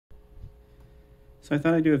So I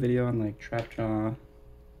thought I'd do a video on like Trapjaw,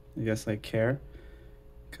 I guess like care,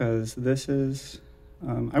 because this is,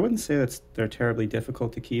 I wouldn't say that they're terribly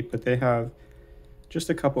difficult to keep, but they have just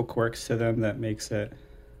a couple quirks to them that makes it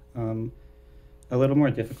a little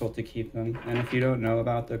more difficult to keep them. And if you don't know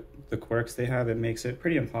about the quirks they have, it makes it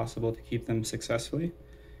pretty impossible to keep them successfully.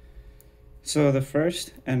 So the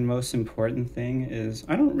first and most important thing is,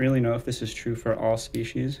 I don't really know if this is true for all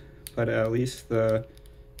species, but at least the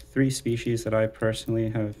 3 species that I personally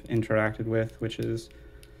have interacted with, which is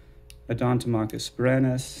Odontomachus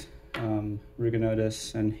perennis,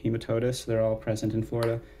 Ruginotus, and Hematotus, they're all present in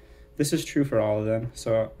Florida. This is true for all of them,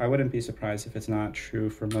 so I wouldn't be surprised if it's not true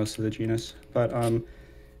for most of the genus. But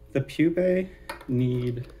the pupae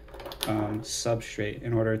need substrate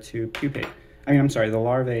in order to pupate. The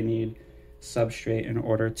larvae need substrate in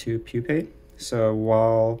order to pupate. So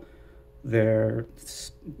while they're,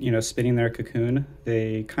 spinning their cocoon,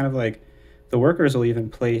 they kind of like, the workers will even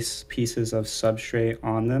place pieces of substrate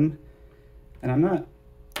on them. And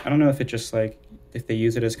I don't know if it just like, if they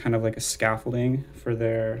use it as kind of like a scaffolding for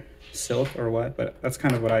their silk or what, but that's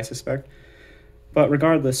kind of what I suspect. But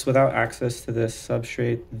regardless, without access to this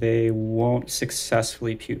substrate, they won't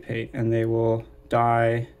successfully pupate and they will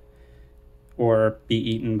die or be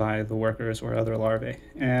eaten by the workers or other larvae.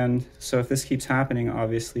 And so if this keeps happening,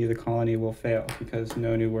 obviously the colony will fail because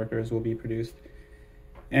no new workers will be produced.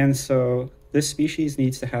 And so this species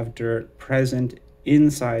needs to have dirt present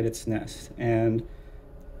inside its nest. And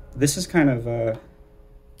this is kind of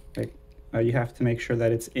you have to make sure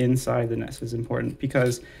that it's inside the nest is important,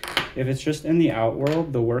 because if it's just in the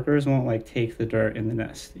outworld, the workers won't like take the dirt in the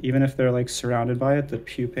nest. Even if they're like surrounded by it, if the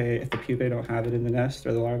pupae don't have it in the nest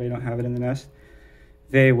or the larvae don't have it in the nest,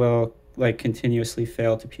 they will like continuously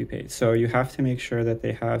fail to pupate. So you have to make sure that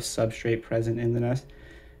they have substrate present in the nest.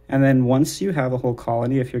 And then once you have a whole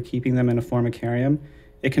colony, if you're keeping them in a formicarium,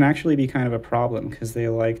 it can actually be kind of a problem because they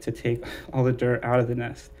like to take all the dirt out of the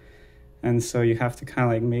nest. And so you have to kind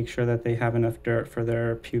of like make sure that they have enough dirt for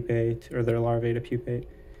their pupae or their larvae to pupate.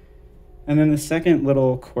 And then the second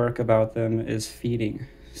little quirk about them is feeding.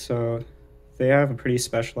 So they have a pretty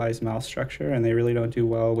specialized mouth structure and they really don't do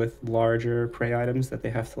well with larger prey items that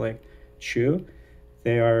they have to like chew.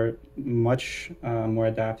 They are much more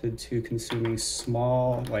adapted to consuming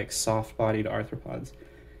small, like soft-bodied arthropods.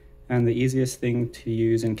 And the easiest thing to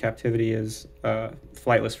use in captivity is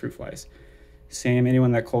flightless fruit flies.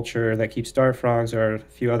 Anyone that keeps dart frogs or a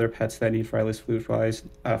few other pets that need flightless fruit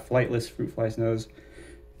flies knows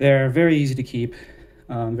they're very easy to keep,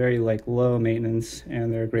 very like low maintenance,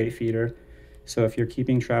 and they're a great feeder. So if you're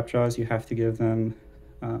keeping trapjaws, you have to give them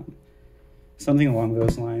something along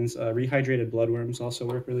those lines. Rehydrated bloodworms also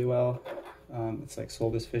work really well. It's like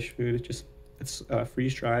sold as fish food. It's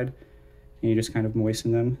freeze dried, and you just kind of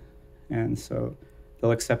moisten them, and so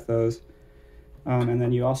they'll accept those. And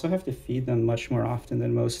then you also have to feed them much more often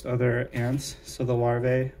than most other ants. So the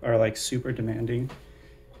larvae are like super demanding,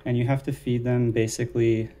 and you have to feed them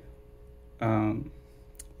basically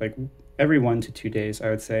like every 1 to 2 days, I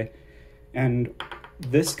would say. And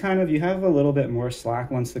this you have a little bit more slack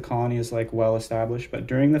once the colony is like well established, but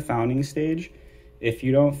during the founding stage, if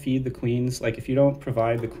you don't feed the queens, like if you don't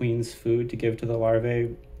provide the queens food to give to the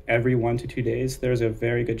larvae every 1 to 2 days, there's a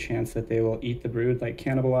very good chance that they will eat the brood, like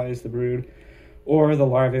cannibalize the brood, or the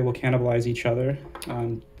larvae will cannibalize each other.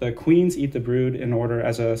 The queens eat the brood in order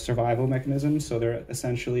as a survival mechanism, so they're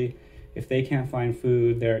essentially, if they can't find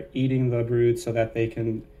food, they're eating the brood so that they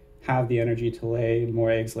can have the energy to lay more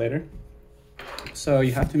eggs later. So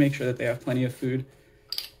you have to make sure that they have plenty of food.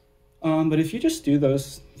 But if you just do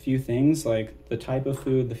those few things, like the type of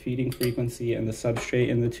food, the feeding frequency, and the substrate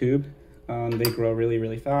in the tube, they grow really,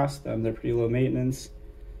 really fast. They're pretty low maintenance.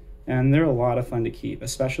 And they're a lot of fun to keep,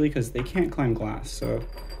 especially because they can't climb glass. So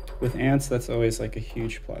with ants, that's always like a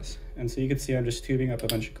huge plus. And so you can see I'm just tubing up a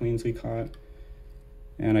bunch of queens we caught.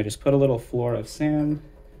 And I just put a little floor of sand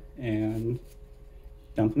and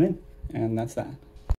dump them in. And that's that.